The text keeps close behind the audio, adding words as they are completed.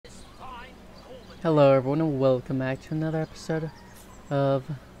Hello everyone and welcome back to another episode of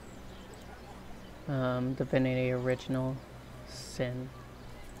Divinity Original Sin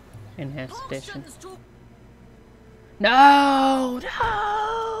Enhanced Edition. No!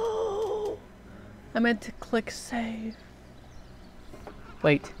 No! I meant to click save.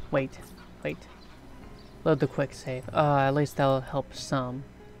 Wait. Load the quick save. At least that'll help some.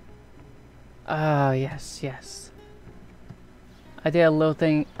 Yes. I did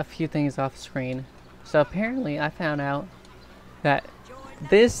a few things off screen. So apparently I found out that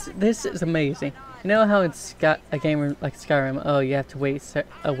this is amazing. You know how in a game like Skyrim, you have to wait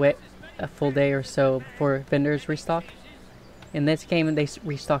a full day or so before vendors restock? In this game, they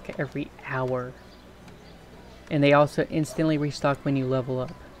restock every hour. And they also instantly restock when you level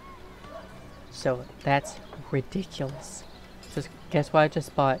up. So that's ridiculous. Just guess what I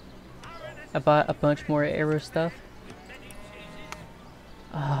just bought? I bought a bunch more arrow stuff.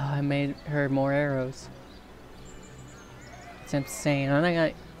 I made her more arrows. It's insane.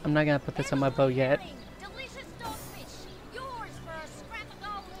 I'm not gonna put this on my bow yet.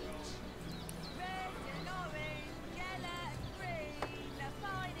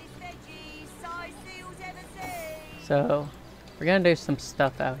 So we're gonna do some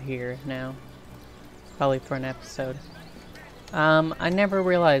stuff out here now. Probably for an episode. I never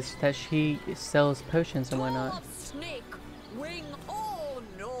realized that she sells potions and whatnot.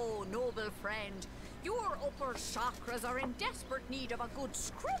 Friend, your upper chakras are in desperate need of a good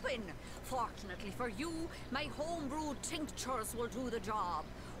scrubbing. Fortunately for you, my homebrewed tinctures will do the job.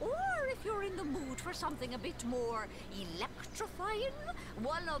 Or if you're in the mood for something a bit more electrifying,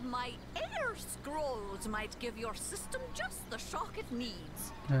 one of my air scrolls might give your system just the shock it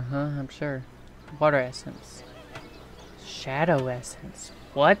needs. I'm sure. Water essence. Shadow essence.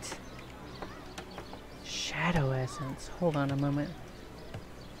 What? Shadow essence. Hold on a moment.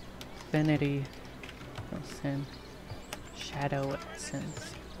 Divinity, Sin, Shadow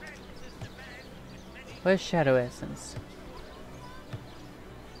Essence. What is Shadow Essence?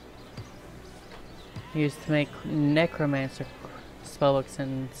 Used to make necromancer spellbooks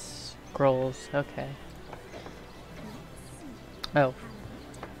and scrolls. Okay. Oh.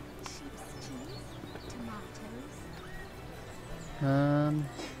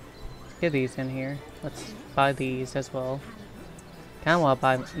 Get these in here. Let's buy these as well. Kinda wanna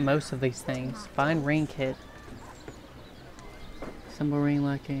buy most of these things. Find ring kit. Symbol ring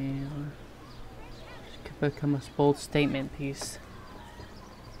lacking. Could become a bold statement piece.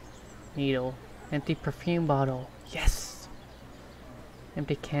 Needle. Empty perfume bottle. Yes!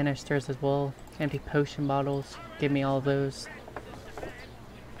 Empty canisters as well. Empty potion bottles. Give me all of those.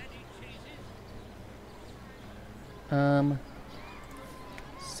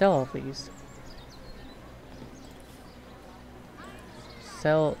 Sell all these.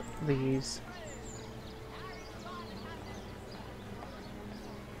 Sell these.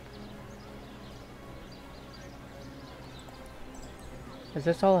 Is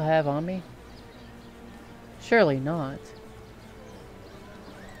this all I have on me? Surely not.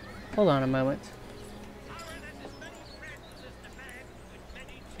 Hold on a moment.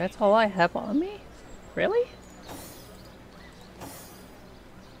 That's all I have on me? Really?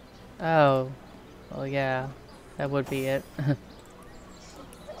 Oh. Well, yeah. That would be it.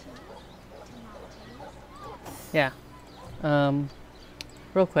 Yeah.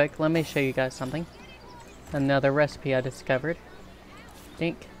 Real quick, let me show you guys something. Another recipe I discovered.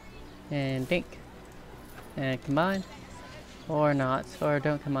 Dink. And dink. And combine. Or not. Or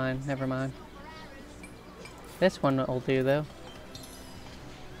don't combine. Never mind. This one will do, though.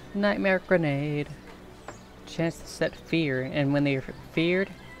 Nightmare grenade. Chance to set fear. And when they're feared,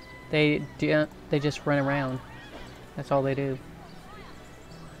 they just run around. That's all they do.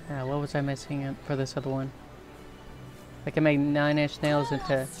 What was I missing for this other one? I can make 9-inch nails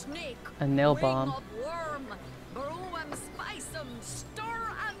into a nail bomb.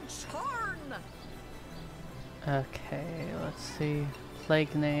 Okay, let's see.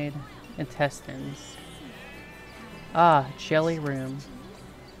 Plague grenade, intestines. Jelly room.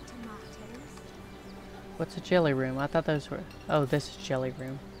 What's a jelly room? I thought those were... Oh, this is jelly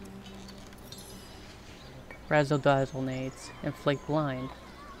room. Razzle dazzle nades. Inflict blind.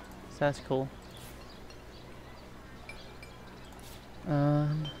 So that's cool.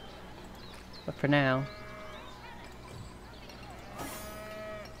 But for now.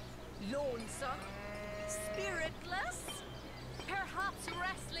 Lonesome, spiritless, perhaps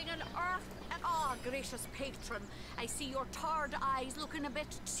wrestling in earth and gracious patron, I see your tired eyes looking a bit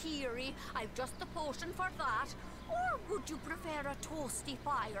teary. I've just the potion for that. Or would you prefer a toasty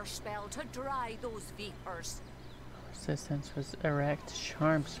fire spell to dry those vapors? Resistance was erect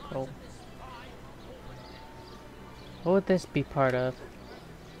charm scroll. What would this be part of?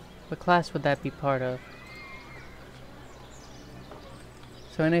 What class would that be part of?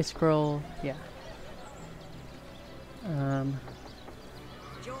 So in a scroll, yeah.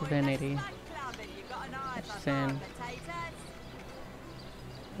 Divinity. Sin.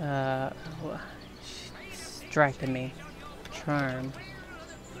 Distracted me. Charm.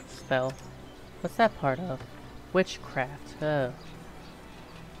 Spell. What's that part of? Witchcraft. Oh.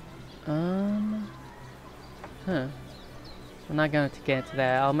 Huh. I'm not going to get into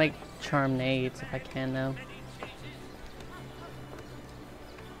that. I'll make charm nades if I can, though.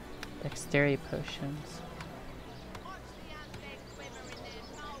 Dexterity potions.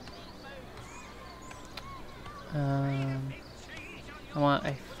 I want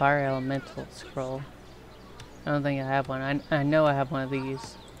a fire elemental scroll. I don't think I have one. I know I have one of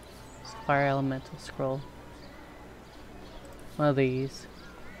these. It's a fire elemental scroll. One of these.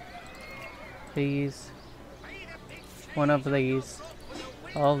 These. One of these.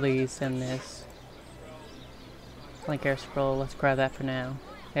 All these and this. Link air scroll. Let's grab that for now.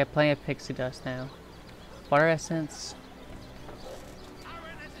 I have plenty of pixie dust now. Water essence.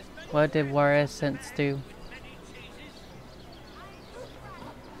 What did water essence do?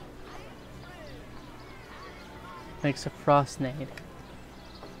 Makes a frost nade.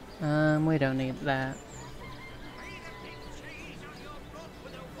 We don't need that.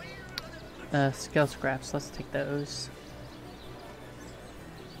 Skill scraps, let's take those.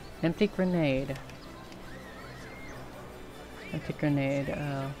 Empty grenade. Empty grenade,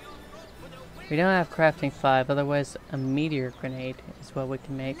 we don't have crafting 5, otherwise a meteor grenade is what we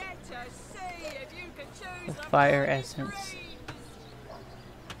can make. With fire essence.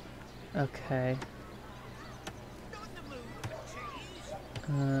 Okay.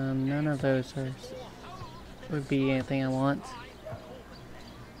 None of those would be anything I want.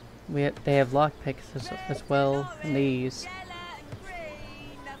 They have lockpicks as well, and these.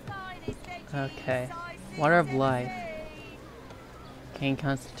 Okay. Water of life. Gain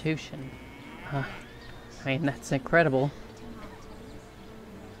constitution. I mean, that's incredible.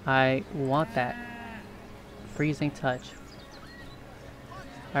 I want that. Freezing touch.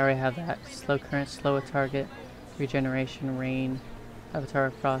 I already have that. Slow current, slow a target. Regeneration, rain. Avatar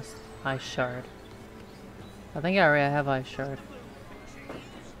of Frost, Ice Shard. I think I already have Ice Shard.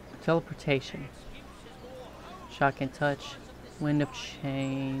 Teleportation. Shock and Touch. Wind of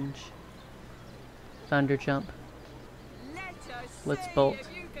Change. Thunder Jump. Blitz Bolt.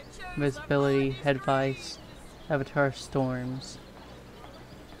 Invisibility. Head Vice. Avatar of Storms.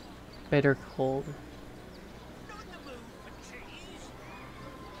 Bitter Cold.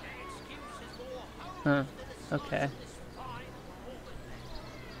 Huh. Okay.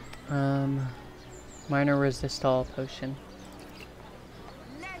 Minor resist all potion.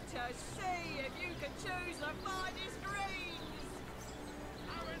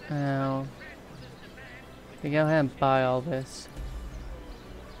 Now, we go ahead and buy all this.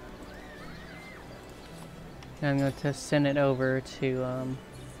 And I'm going to send it over to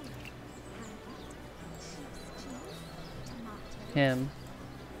him.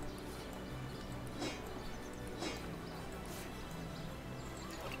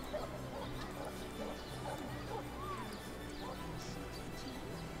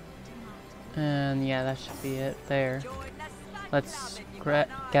 And yeah, that should be it there. Let's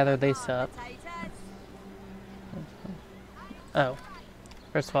gather this up. Oh,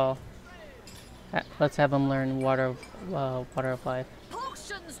 first of all, let's have them learn water of life.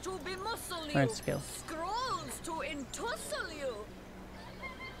 Learn skill.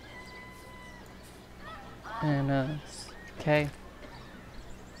 And okay,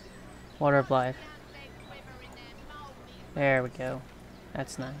 water of life. There we go.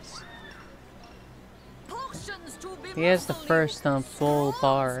 That's nice. He has the first full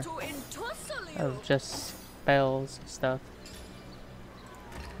bar of just spells and stuff.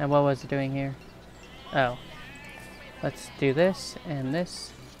 And what was it doing here? Oh. Let's do this and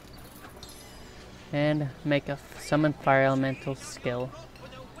this. And make a summon fire elemental skill.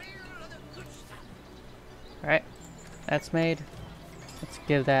 Alright. That's made. Let's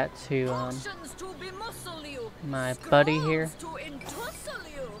give that to my buddy here.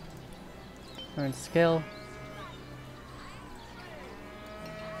 Learn skill.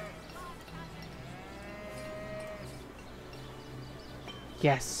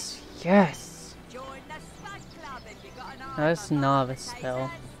 Yes, yes. Now this novice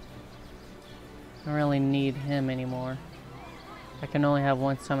spell. I don't really need him anymore. I can only have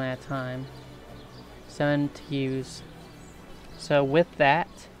one summon at a time. 7 to use. So with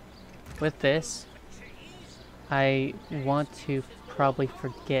that, with this, I want to probably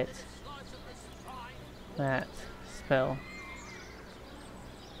forget that spell.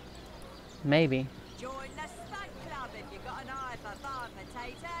 Maybe. Join the Spud Club if you got an eye for farm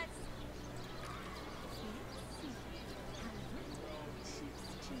potatoes.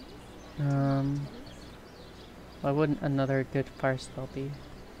 Why wouldn't another good fire spell be?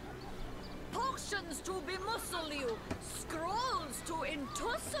 Potions to bemuscle you, scrolls to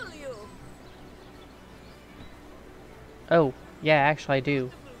entussle you. Oh, yeah, actually I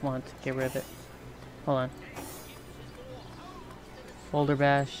do want to get rid of it. Hold on. Boulder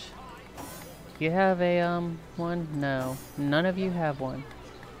Bash. You have a, one? No. None of you have one.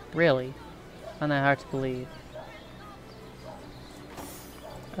 Really? Not that hard to believe.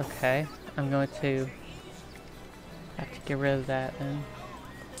 Okay, I'm going to have to get rid of that then.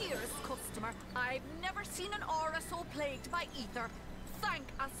 Dearest customer, I've never seen an aura so plagued by ether. Thank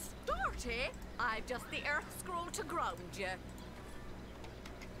Astarte, I've just the earth scroll to ground you.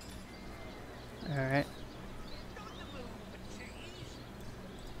 Alright.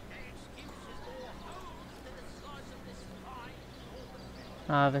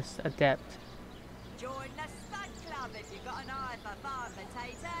 Novice Adept. Join the Spud Club if you got an eye for farm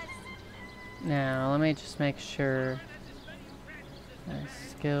potatoes. Now, let me just make sure.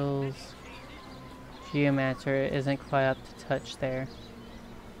 Skills. Geomancer isn't quite up to touch there.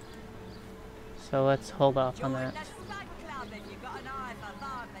 So let's hold off on that.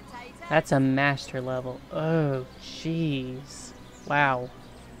 That's a master level. Oh, jeez. Wow.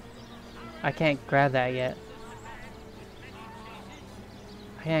 I can't grab that yet.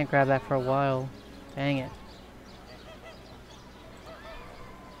 I can't grab that for a while. Dang it.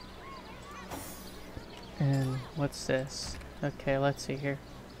 And what's this? Okay, let's see here.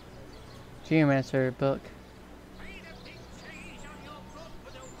 Geomancer book.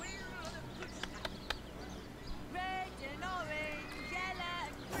 Red and orange, yellow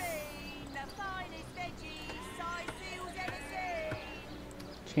and green, the finest veggies size seals ever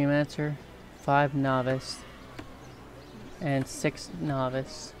seen. Geomancer, 5 novice, and 6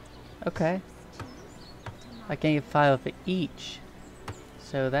 novice. Okay. I can get 5 of each.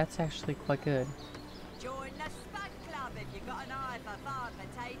 So that's actually quite good. Join the Spud Club if you got an eye for farm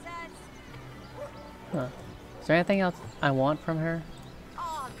potatoes. Huh. Is there anything else I want from her?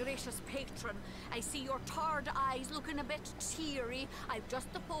 Ah, gracious patron, I see your tired eyes looking a bit teary. I've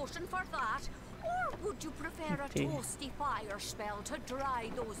just the potion for that. Or would you prefer a Empty. toasty fire spell to dry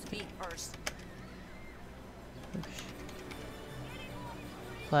those vapors?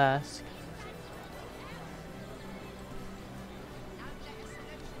 Flask.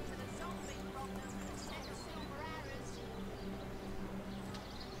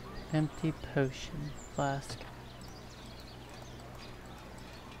 Empty potion. Flask.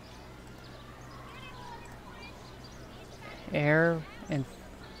 Air and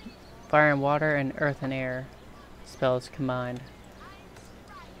fire and water and earth and air spells combined.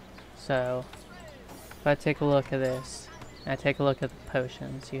 So, if I take a look at this, and I take a look at the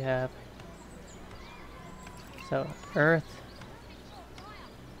potions you have. So, earth.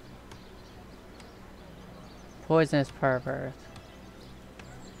 Poison is part of earth.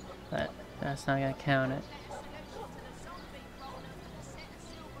 But that's not gonna count it.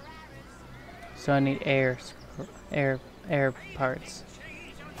 So I need air parts.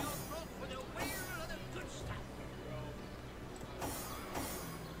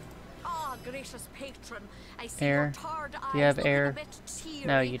 Ah, gracious patron, I see Air. your tired eyes Do you have looking air? a bit teary.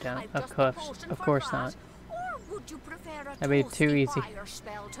 No, you don't. I've Of just the course, potion of for course that. not. Or would you prefer a That'd be too toasty easy. fire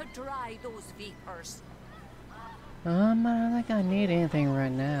spell to dry those vapors? I don't think I need anything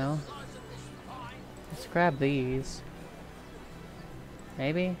right now. Let's grab these.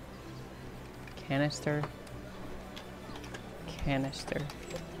 Maybe? Canister. Canister.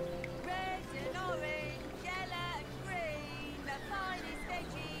 Red and orange, yellow and green, the finest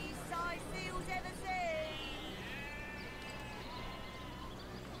veggies size seals ever seen.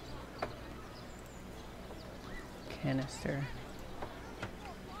 Canister.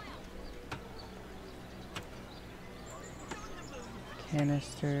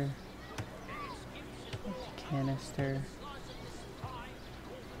 Canister. Canister.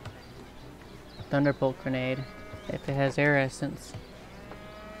 Thunderbolt grenade. If it has air essence.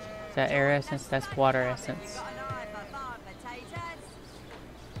 Is that air essence? That's water essence. Got an eye for farm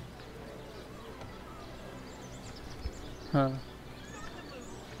potatoes?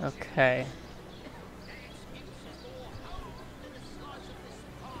 Huh. Okay.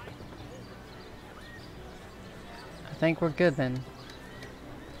 I think we're good then.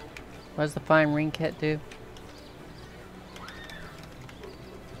 What does the fine ring kit do?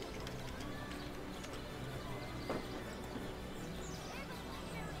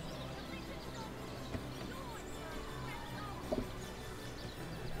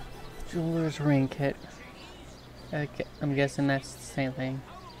 Jeweler's ring kit. Okay, I'm guessing that's the same thing.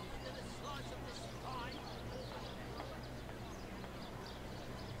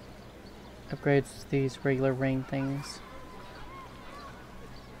 Upgrades these regular ring things.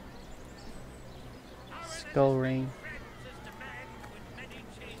 Skull ring.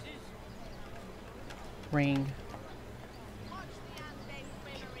 Ring.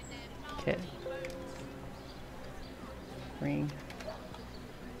 Kit. Ring.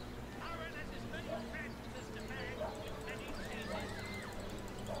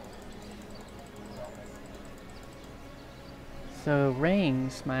 So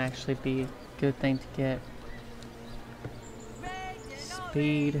rings might actually be a good thing to get.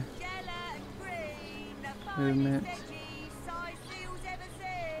 Speed. Movement.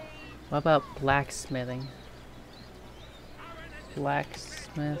 What about blacksmithing?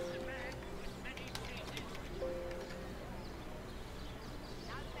 Blacksmith.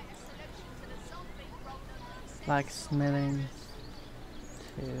 Blacksmithing.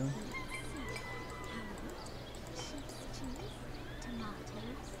 2.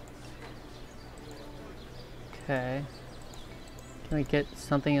 Okay. Can we get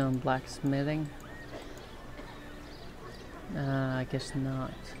something on blacksmithing? I guess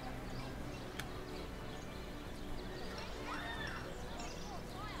not.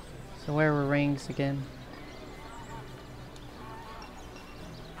 So where were rings again?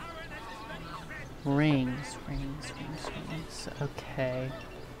 Rings. Okay.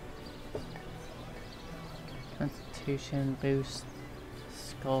 Constitution boost.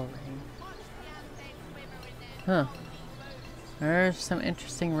 Skull ring. Huh. There's some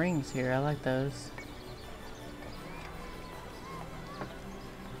interesting rings here. I like those.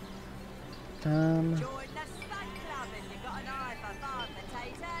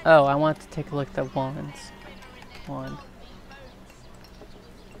 Oh, I want to take a look at the wands. Wand.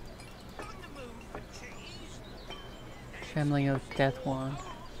 Trembling of Death Wand.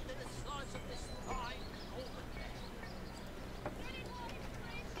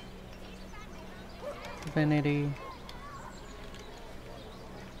 Divinity.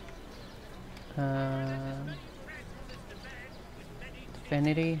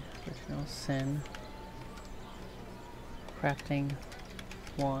 Divinity. Original Sin. Crafting.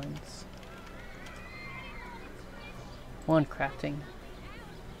 Wands. Wand crafting.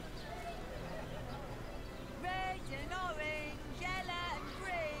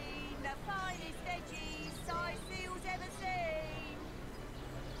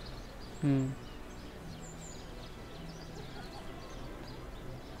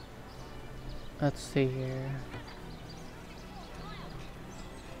 Let's see here.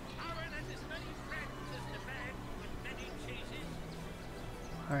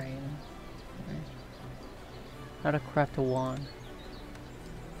 Alright. How to craft a wand.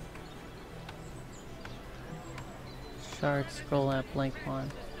 Shard, scroll, and a blank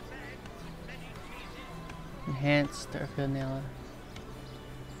wand. Enhanced or vanilla.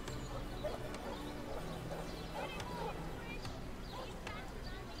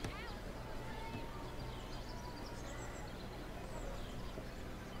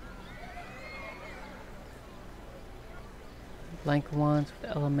 Blank wands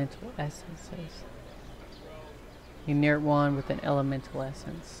with elemental essences. Inert wand with an elemental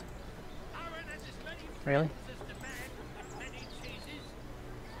essence. Really?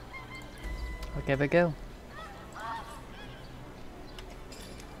 I'll give it a go.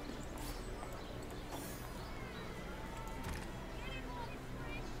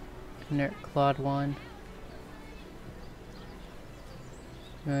 Inert clawed wand.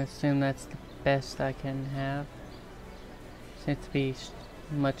 I'm gonna assume that's the best I can have. Seems to be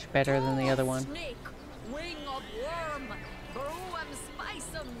much better than the other one. Snake, wing of worm, brew and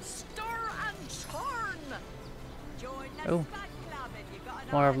spice 'em, stir and churn. Oh,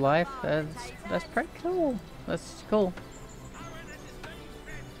 more of life. That's pretty cool. That's cool.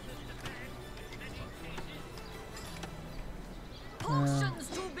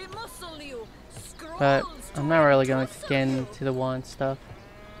 But I'm not really going to get into the wand stuff.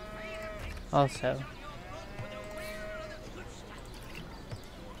 Also.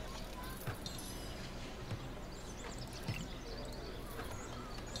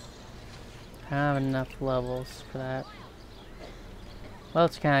 I don't have enough levels for that. Well,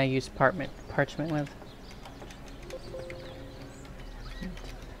 it's kind of use parchment with.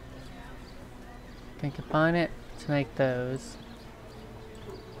 Can combine it to make those.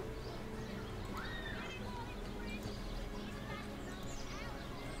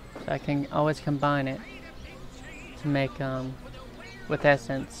 So I can always combine it to make with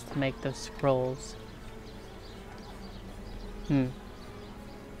essence to make those scrolls.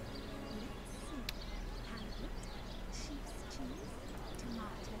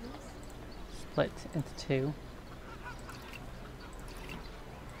 split into two.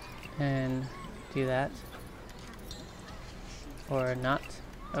 And do that. Or not.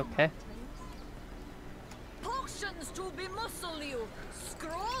 Okay. Potions to bemuscle you,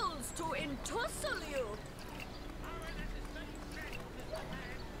 scrolls to entussle you.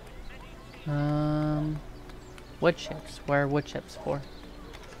 Wood chips. What are wood chips for?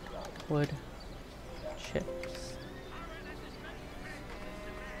 Wood chips.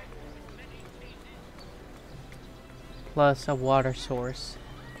 Plus a water source.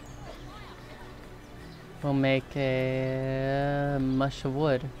 We'll make a mush of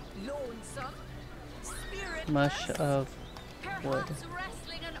wood. Lonesome, spirit Mush first. of wood. Perhaps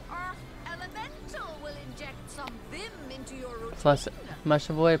wrestling an earth elemental will inject some vim into your routine. Plus mush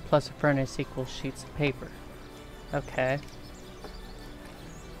of wood plus a furnace equals sheets of paper. Okay.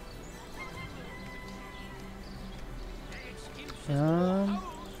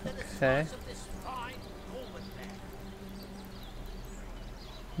 Okay.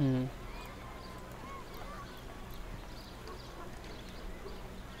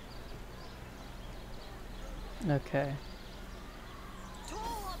 Okay.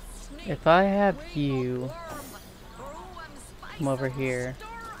 If I have you come over here.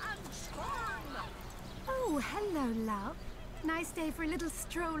 Oh, hello, love. Nice day for a little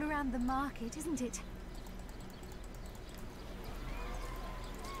stroll around the market, isn't it?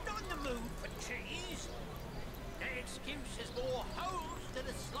 Not in the mood for cheese. No excuses, more holes than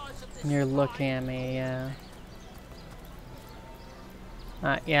a slice of this. You're looking at me, yeah.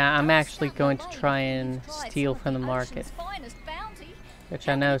 Yeah, I'm actually going to try and steal from the market. Which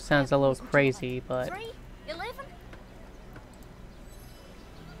I know sounds a little crazy, but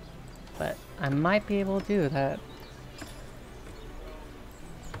I might be able to do that.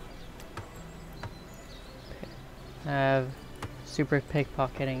 I have super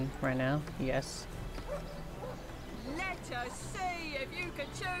pickpocketing right now, yes. Let us see if you can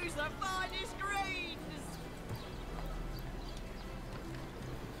choose the finest greens.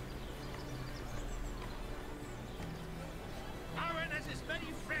 Aaron has as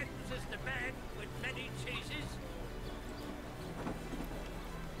many friends as the man with many cheeses.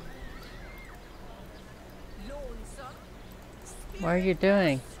 Lonesome, What are you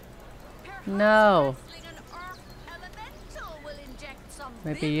doing? perhaps No. wrestling an earth elemental will inject some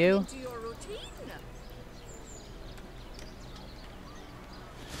Maybe vim you? into your routine.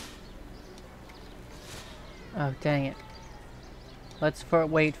 Oh, dang it. Let's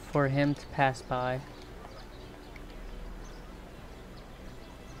wait for him to pass by.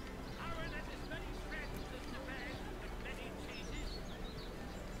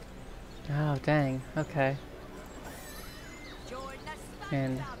 Oh, dang. Okay. Join the smack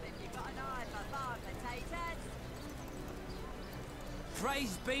And club if you've got an eye for bar potatoes.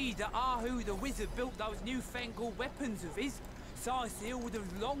 Praise be that Ahu the wizard built those newfangled weapons of his. Scythia would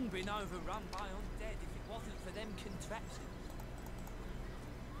have long been overrun by undead if it wasn't for them contraptions.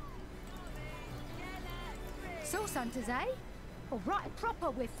 Source hunters, eh? All right,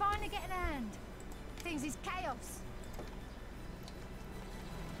 proper, we're finally getting a hand. Things is chaos.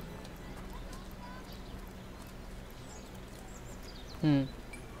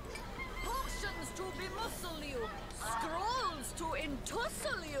 Potions to bemuscle you, scrolls to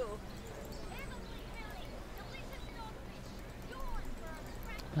entussle you.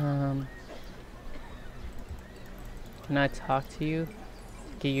 Can I talk to you?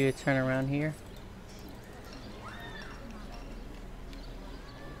 Get you to turn around here?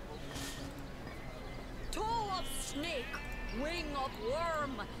 Toe of snake, wing of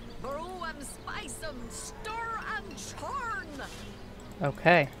worm, brew 'em, spice 'em, stir and churn.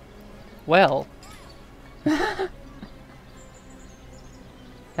 Okay. Well.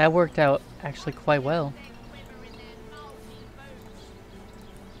 That worked out actually quite well.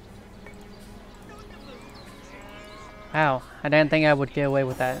 Wow, I didn't think I would get away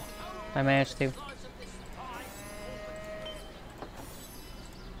with that. I managed to.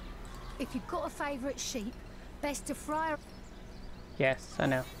 If you've got a favourite sheep, best to fry her. Yes, I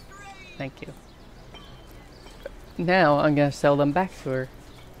know. Thank you. Now I'm gonna sell them back to her.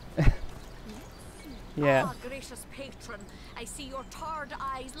 Yeah. Ah, gracious patron, I see your tired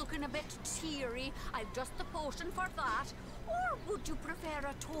eyes looking a bit teary. I've just the potion for that. Or would you prefer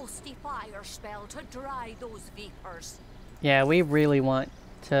a toasty fire spell to dry those vapors? Yeah, we really want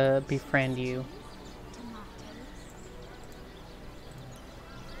to befriend you.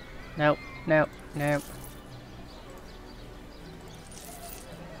 Nope, nope, nope.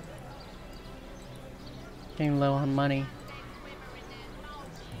 Getting low on money.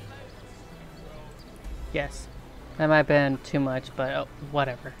 Yes. That might have been too much, but oh,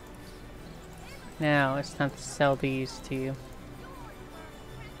 whatever. Now it's time to sell these to you.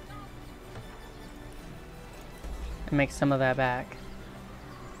 And make some of that back.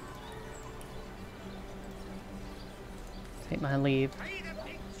 Take my leave. Pay the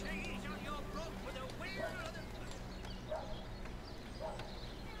big cheese on your block with a winner of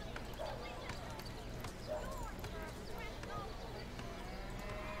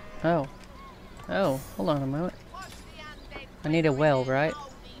the... Oh. Oh, hold on a moment. I need a well, right?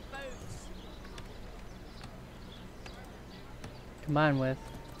 Combined with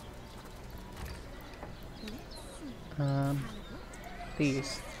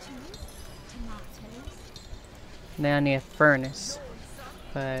these. Now I need a furnace,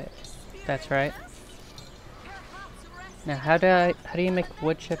 but that's right. Now how do you make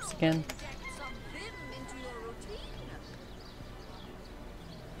wood chips again?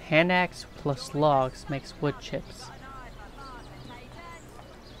 Hand axe plus logs makes wood chips.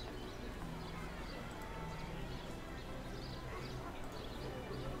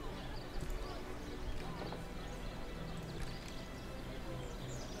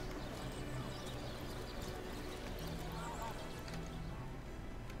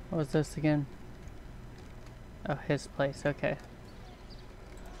 What was this again? Oh, his place, okay.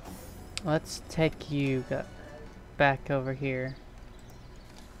 Let's take you back over here.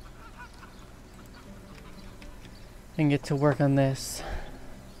 And get to work on this.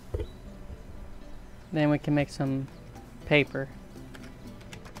 Then we can make some paper.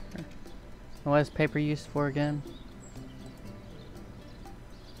 What is paper used for again?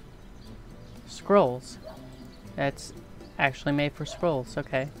 Scrolls. That's actually made for scrolls,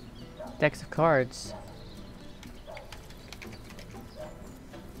 okay. Decks of cards.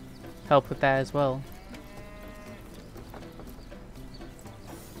 Help with that as well.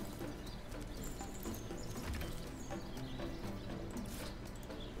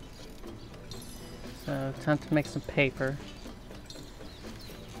 So, time to make some paper.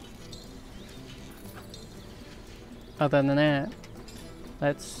 Other than that,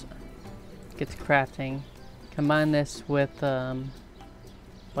 let's get to crafting. Combine this with,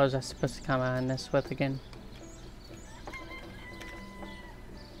 what was I supposed to combine this with again?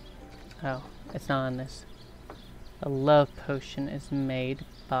 Oh, it's not on this. A love potion is made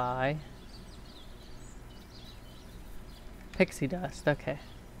by pixie dust, okay.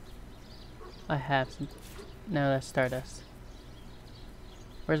 I have some. No, that's stardust.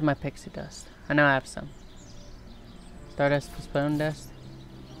 Where's my pixie dust? I know I have some. Stardust plus bone dust?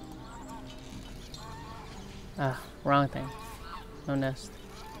 Ah, wrong thing. Bone dust.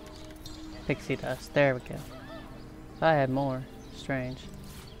 Pixie dust. There we go. If I had more. Strange.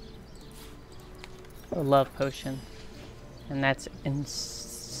 A love potion. And that's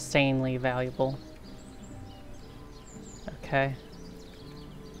insanely valuable. Okay.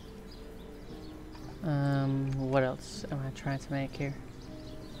 What else am I trying to make here?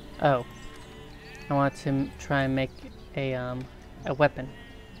 Oh. I want to try and make a weapon.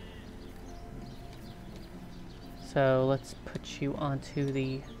 So let's put you onto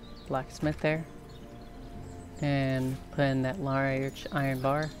the blacksmith there. And put in that large iron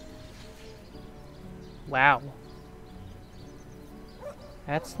bar. Wow.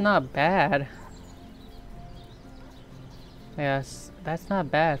 That's not bad. Yes, that's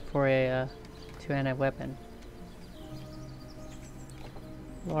not bad for a two-handed weapon.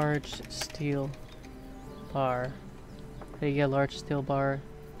 Large steel bar. How do you get a large steel bar?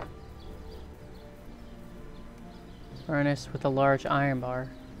 Furnace with a large iron bar.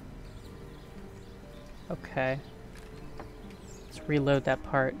 Okay. Let's reload that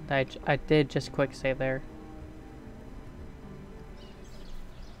part. I did just quick save there.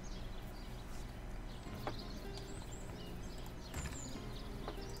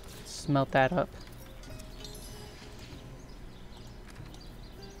 Smelt that up.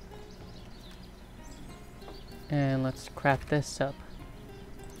 And let's craft this up.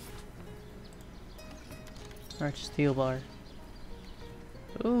 Large steel bar.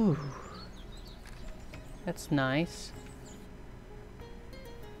 Ooh. That's nice.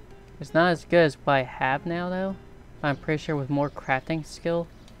 It's not as good as what I have now though. I'm pretty sure with more crafting skill,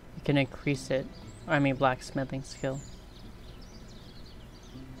 you can increase it. I mean blacksmithing skill.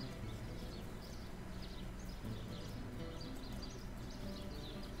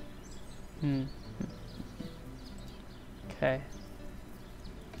 Okay.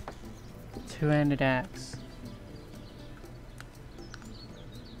 Two-handed axe.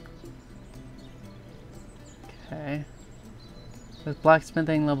 Okay. With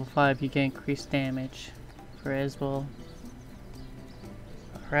blacksmithing level 5, you get increased damage for as well.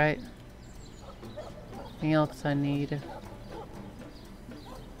 Alright. Anything else I need?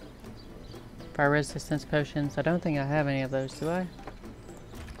 Fire resistance potions. I don't think I have any of those, do I?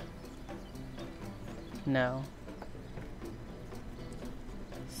 No.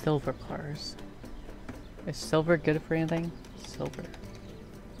 Silver bars. Is silver good for anything? Silver.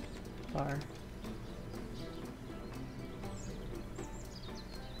 Bar.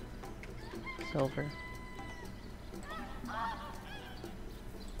 Silver.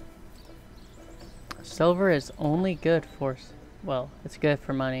 Silver is only good for, well, it's good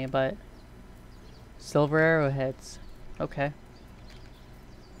for money, but silver arrowheads. Okay.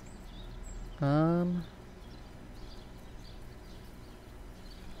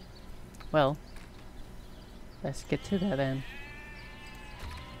 Well, let's get to that then.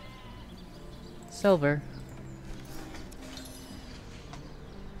 Silver.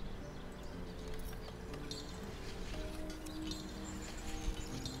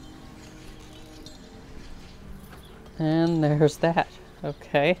 And there's that.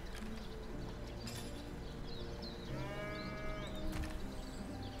 Okay.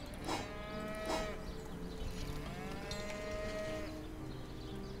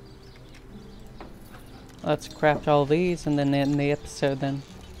 Let's craft all these and then end the episode then.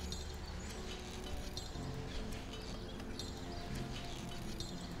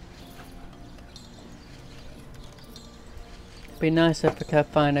 It'd be nice if I could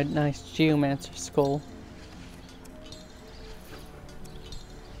find a nice geomancer skull.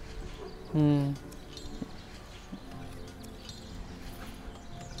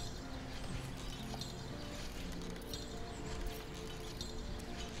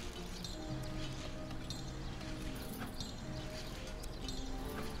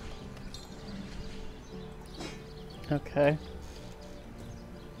 Okay.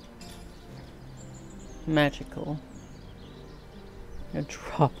 Magical. I'm gonna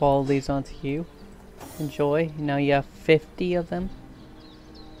drop all these onto you. Enjoy. Now you have 50 of them.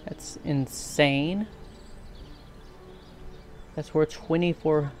 That's insane. That's worth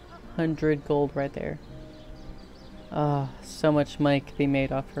 2,400 gold right there. Ah, so much money could be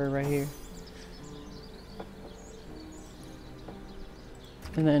made off her right here.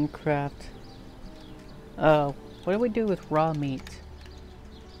 And then craft. Oh, what do we do with raw meat?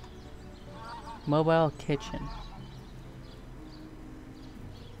 Mobile kitchen.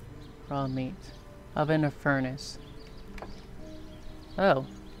 Raw meat. Oven or furnace. Oh.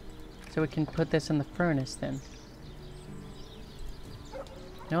 So we can put this in the furnace then. You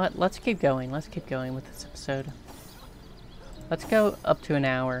know what? Let's keep going. Let's keep going with this episode. Let's go up to an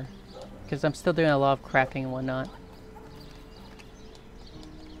hour. Because I'm still doing a lot of crafting and whatnot.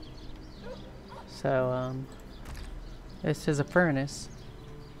 So, this is a furnace.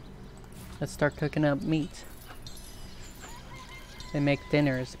 Let's start cooking up meat. They make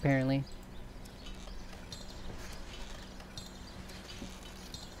dinners, apparently.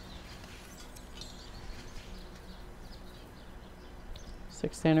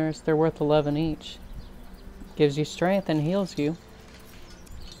 Six dinners, they're worth 11 each. Gives you strength and heals you.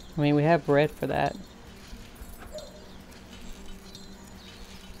 I mean, we have bread for that.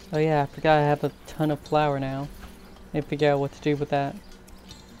 Oh yeah, I forgot I have a ton of flour now. Need to figure out what to do with that.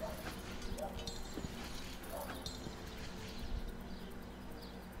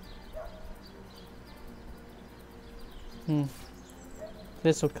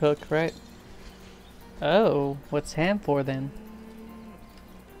 This'll cook, right? Oh, what's ham for then?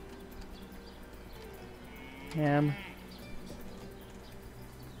 Ham.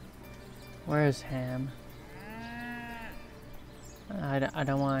 Where's ham? I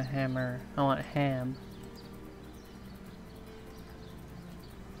don't want a hammer. I want ham.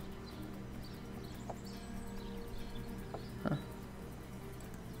 Huh.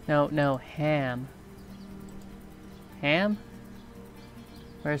 No, ham. Ham?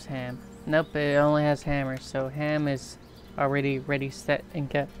 Where's ham? Nope, it only has hammers, so ham is already ready, set, and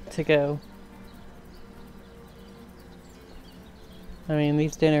get to go. I mean,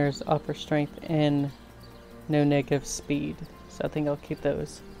 these dinners offer strength and no negative speed, so I think I'll keep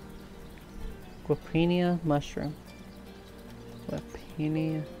those. Guapenia mushroom.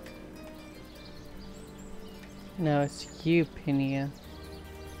 Guapenia. No, it's Eupenia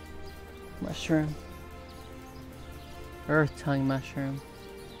mushroom. Earth tongue mushroom.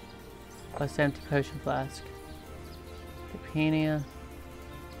 Plus empty potion flask. Guapenia.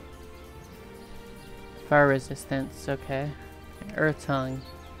 Fire resistance, okay. Earth tongue.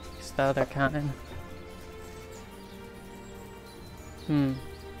 It's the other kind. I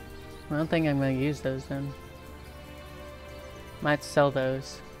don't think I'm gonna use those then. Might sell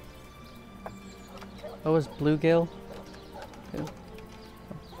those. What was bluegill?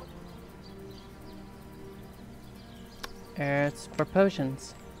 It's for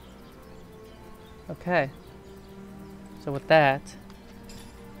potions. Okay. So with that,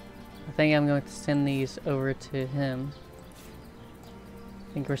 I think I'm going to send these over to him.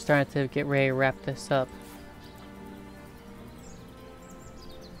 I think we're starting to get ready to wrap this up.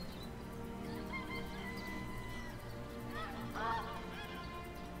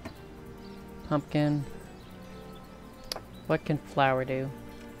 Pumpkin. What can flour do?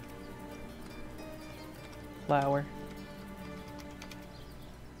 Flour.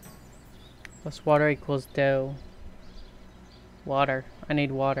 Plus water equals dough. Water. I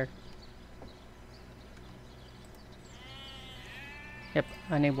need water. Yep,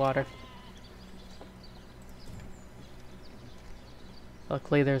 I need water.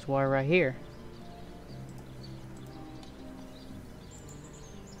 Luckily there's water right here.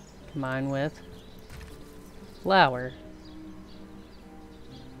 Combine with flour.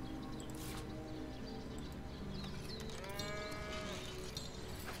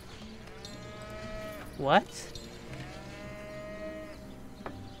 What?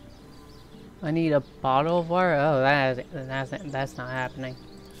 I need a bottle of water? Oh, that's not happening.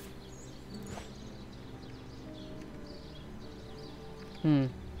 Dinner.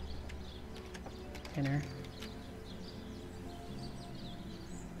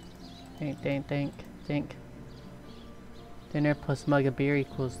 Think. Dinner plus mug of beer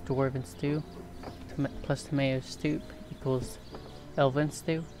equals dwarven stew. Plus tomato soup equals elven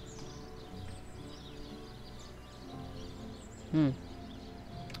stew. So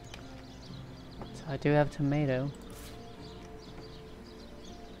I do have tomato.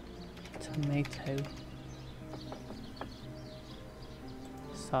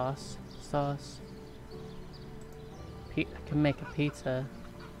 Sauce. I can make a pizza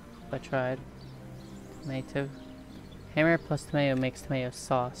if I tried. Tomato. Hammer plus tomato makes tomato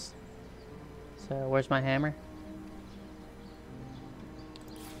sauce. So where's my hammer?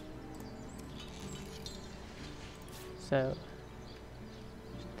 So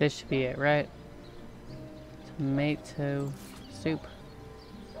this should be it, right? Tomato soup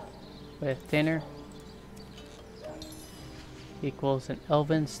with dinner equals an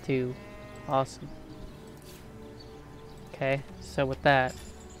elven stew. Awesome. Okay, so with that,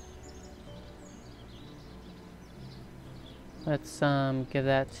 let's give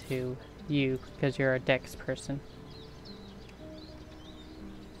that to you because you're a dex person.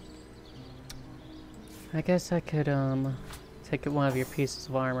 I guess I could take one of your pieces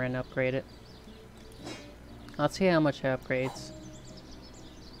of armor and upgrade it. Let's see how much it upgrades.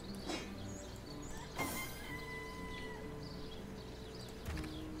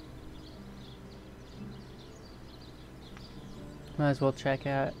 Might as well check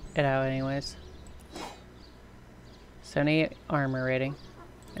it out anyways. 78 armor rating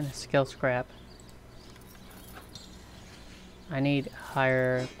and a skill scrap. I need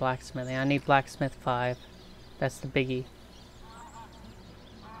higher blacksmithing. I need blacksmith 5. That's the biggie.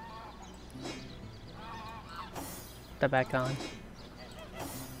 Put that back on.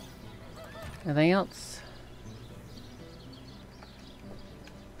 Anything else?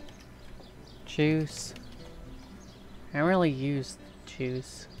 Juice. I don't really use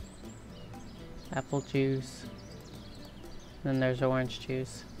juice. Apple juice. Then there's orange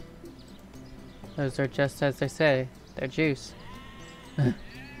juice. Those are just as they say. They're juice.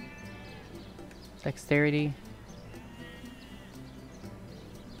 Dexterity.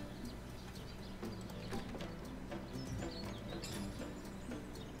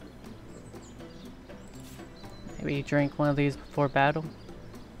 Maybe drink one of these before battle.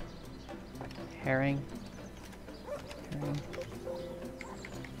 Herring.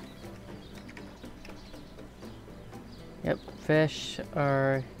 Yep, fish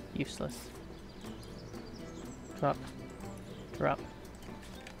are useless. Drop.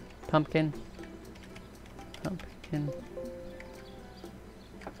 Pumpkin.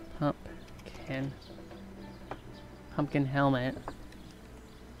 Pumpkin helmet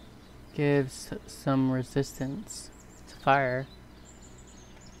gives some resistance to fire.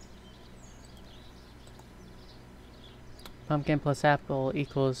 Pumpkin plus apple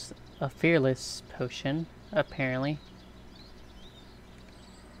equals a fearless potion, apparently.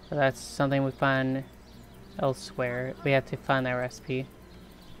 So that's something we find elsewhere. We have to find that recipe.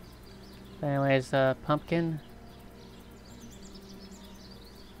 But anyways, pumpkin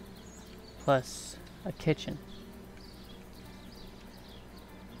plus a kitchen.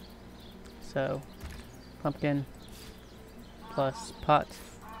 So pumpkin plus pot.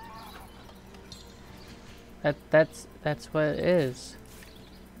 That's what it is.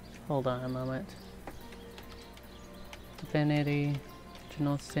 Hold on a moment. Divinity,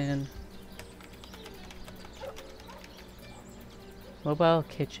 original sin. Mobile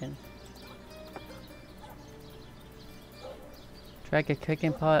kitchen. Drag a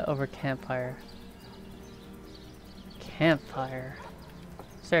cooking pot over campfire. Campfire.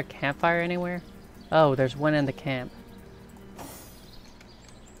 Is there a campfire anywhere? Oh, there's one in the camp.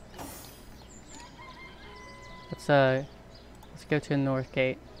 Let's go to the north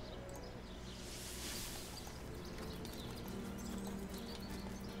gate.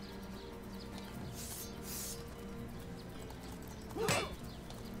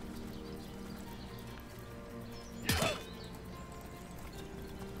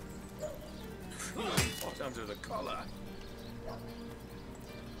 What's under the collar?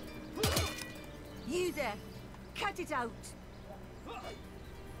 You there! Cut it out!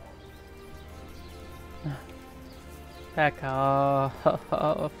 Back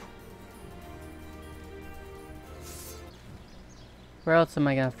off. Where else am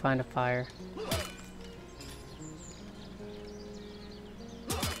I gonna find a fire?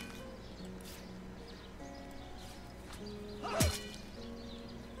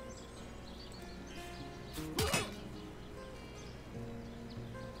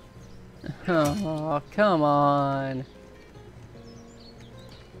 Oh, come on. Did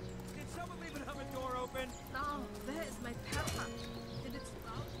someone even have a door open? Oh, there's my pepper. Did it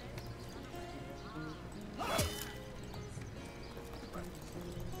sprout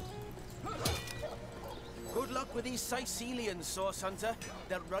Good luck with these Sicilians, Source Hunter.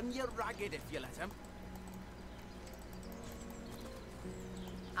 They'll run you ragged if you let them.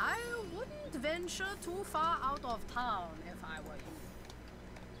 I wouldn't venture too far out of town if I were you.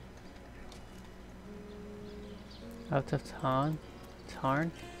 Out of town? Tarn?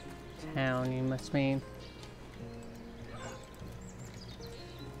 Town, you must mean.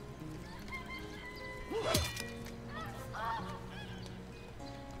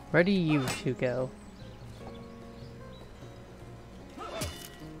 Where do you two go?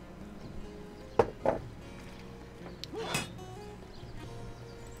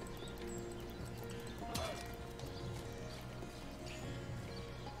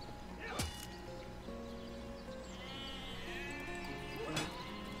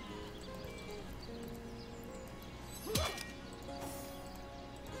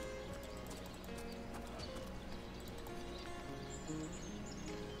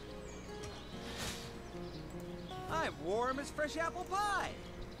 I'm warm as fresh apple pie.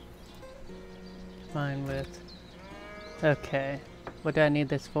 Fine with. Okay. What do I need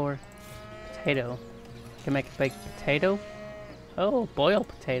this for? Potato. Can make a baked potato? Oh, boiled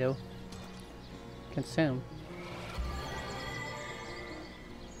potato. Consume.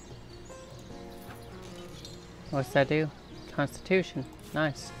 What's that do? Constitution.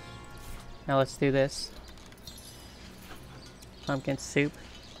 Nice. Now let's do this. Pumpkin soup.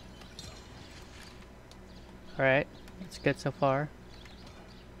 Alright, it's good so far.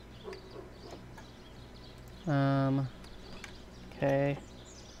 Okay.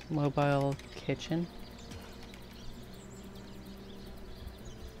 Mobile kitchen.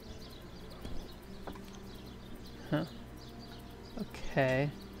 Huh. Okay.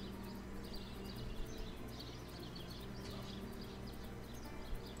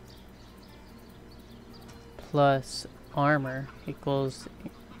 Plus armor equals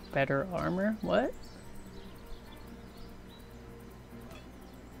better armor? What?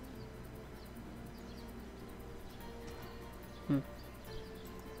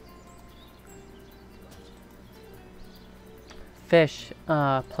 Fish,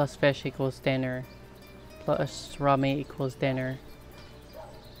 plus fish equals dinner. Plus raw meat equals dinner.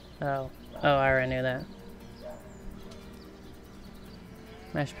 Oh, I already knew that.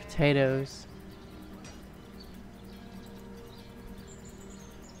 Mashed potatoes.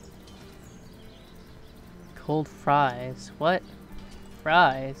 Cold fries. What?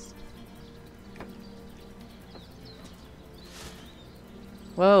 Fries?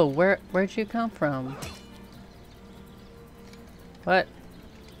 Whoa, where'd you come from? What?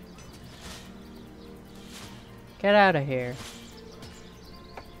 Get out of here.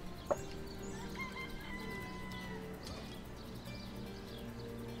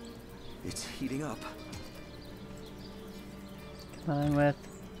 It's heating up. Combine with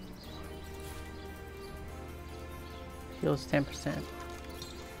fuels 10%.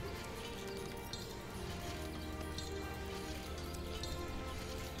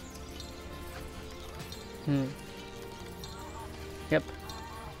 Yep.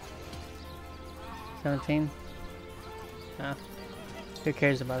 17. Oh. Who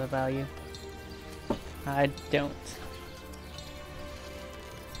cares about the value? I don't.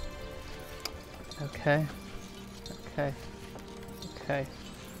 Okay. Okay. Okay.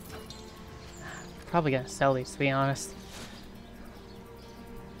 Probably gonna sell these, to be honest.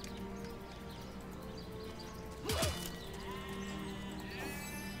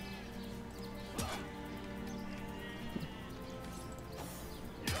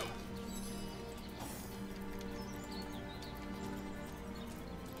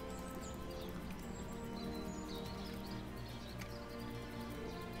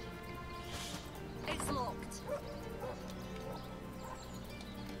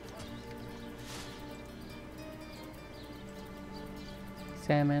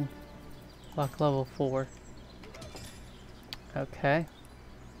 Examine. Lock level 4. Okay.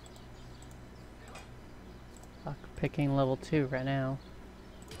 Lock picking level 2 right now.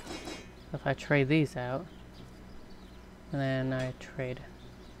 If I trade these out, and then I trade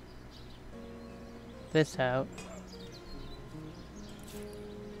this out,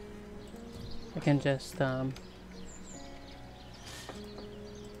 I can just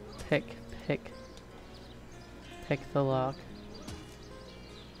pick the lock.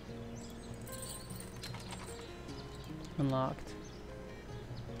 Unlocked.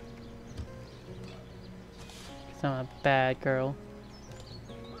 'Cause I'm a bad girl.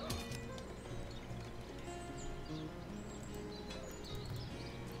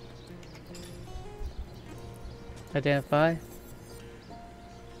 Identify.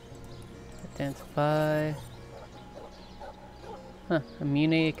 Identify. Huh,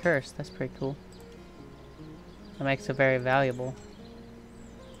 immunity curse. That's pretty cool. That makes it very valuable.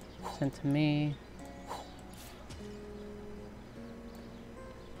 Sent to me.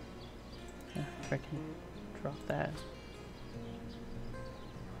 Freaking drop that.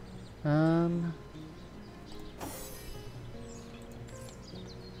 Drink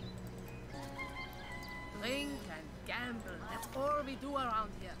and gamble. That's all we do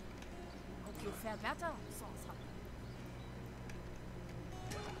around here. Hope you fare better, sorcerer.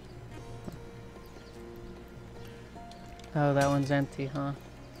 Oh, that one's empty, huh?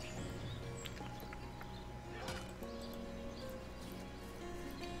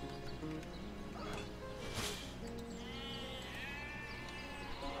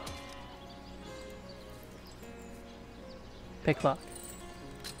 Pick lock.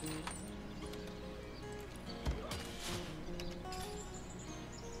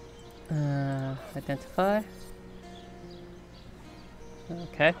 Identify.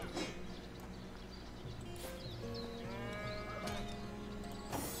 Okay.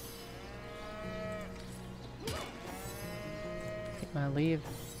 Take my leave.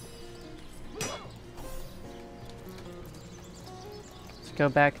 Let's go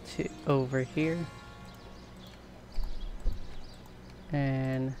back to over here.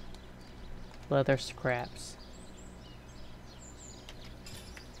 And leather scraps.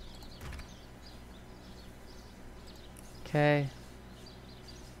 Okay.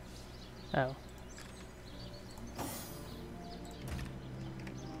 Oh.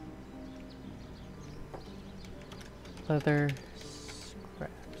 Leather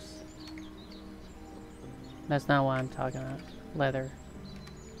scraps. That's not what I'm talking about. Leather.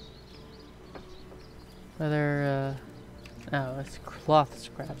 Leather, oh, it's cloth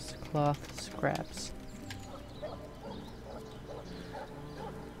scraps. Cloth scraps.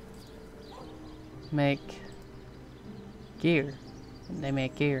 Make gear. They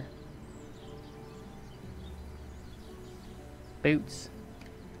make gear. Boots.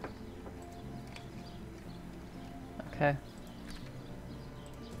 Okay.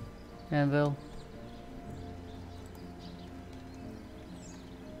 Anvil.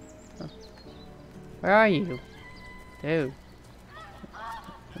 Huh. Where are you? Dude.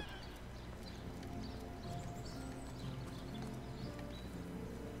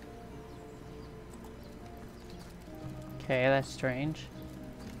 Okay, that's strange.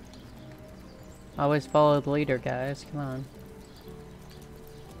 Always follow the leader, guys. Come on.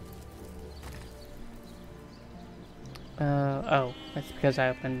 Oh, that's because I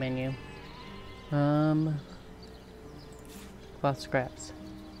opened menu. Cloth scraps.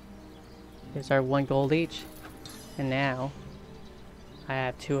 These are 1 gold each. And now, I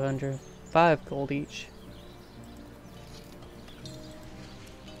have 205 gold each.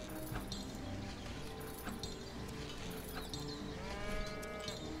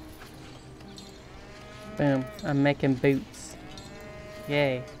 Boom, I'm making boots.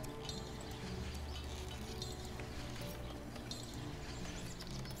 Yay.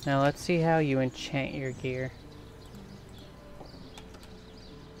 Now let's see how you enchant your gear.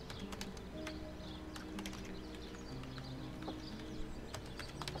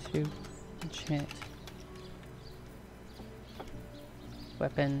 To enchant.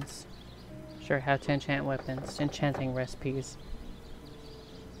 Weapons. Sure, how to enchant weapons. Enchanting recipes.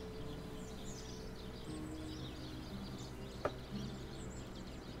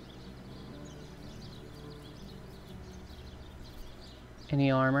 Any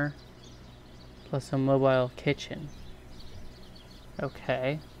armor, plus a mobile kitchen.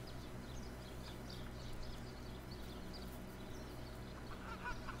 Okay.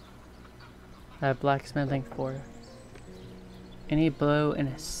 I have blacksmithing for any blow and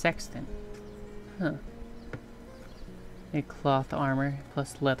a sextant. Huh. A cloth armor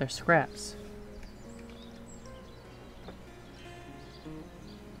plus leather scraps.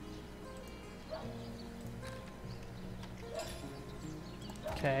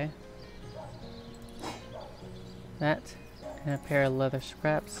 Okay. That and a pair of leather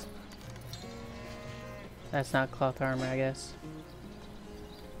scraps. That's not cloth armor, I guess.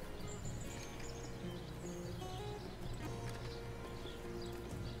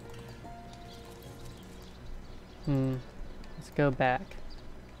 Let's go back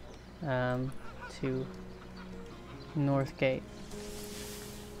to North Gate.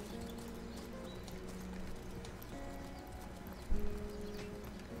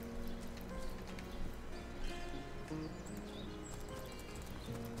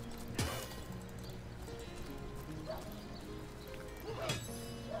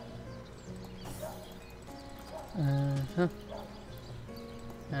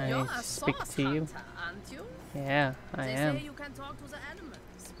 I You're need a to speak source to you. hunter, aren't you? Yeah, I They am. say you can talk to the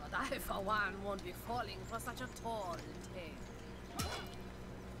elements, but I, for one, won't be falling for such a tall tale.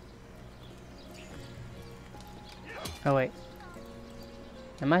 Oh wait.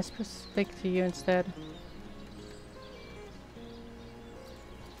 Am I supposed to speak to you instead?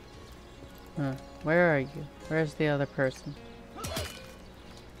 Huh. Where are you? Where's the other person?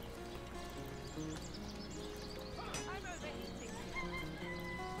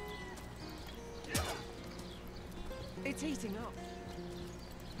 It's heating up.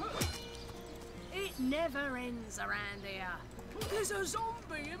 It never ends around here. There's a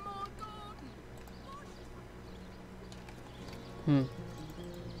zombie in my garden.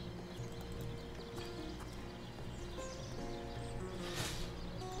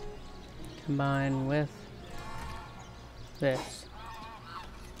 Combine with this.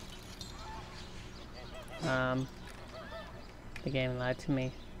 The game lied to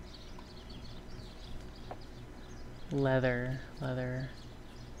me. Leather.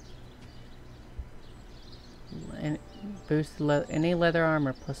 And any leather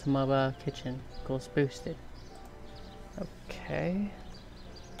armor plus a mobile kitchen goes boosted. Okay.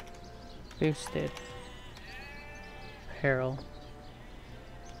 Boosted. Apparel.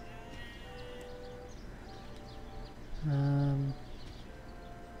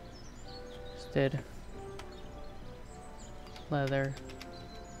 Boosted. Leather.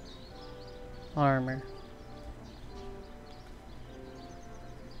 Armor.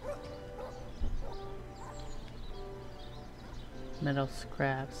 Metal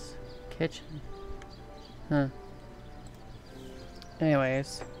scraps. Kitchen. Huh.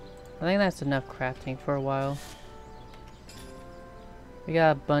 Anyways, I think that's enough crafting for a while. We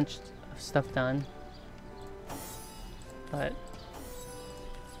got a bunch of stuff done. But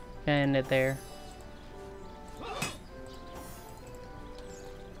gonna end it there.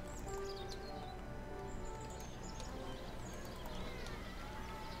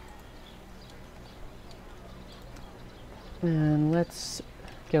 And let's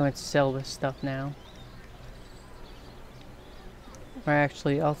go and sell this stuff now. Or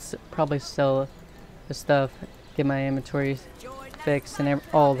actually, I'll probably sell the stuff, get my inventory fixed and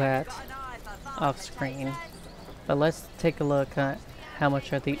all that off screen. But let's take a look at how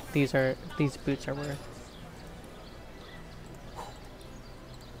much are these boots are worth.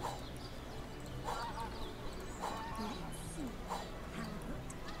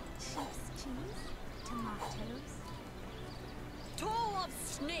 Toe of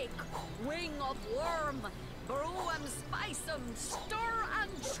snake, wing of worm, brew and spice 'em, stir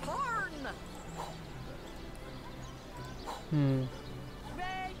and churn.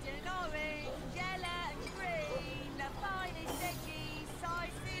 Red and orange, yellow and green, the finest edgy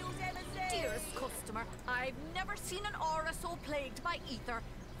size seals ever seen. Dearest customer, I've never seen an aura so plagued by ether.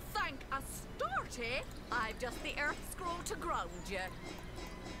 Thank Astarte, I've just the earth scroll to ground you.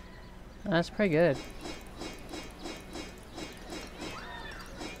 That's pretty good.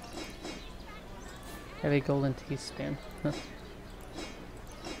 Heavy golden teaspoon. Huh.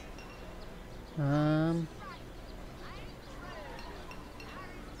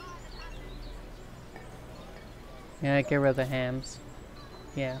 Yeah, get rid of the hams.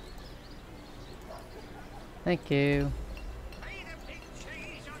 Yeah. Thank you.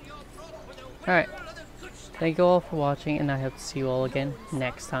 Alright. Thank you all for watching, and I hope to see you all again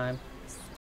next time.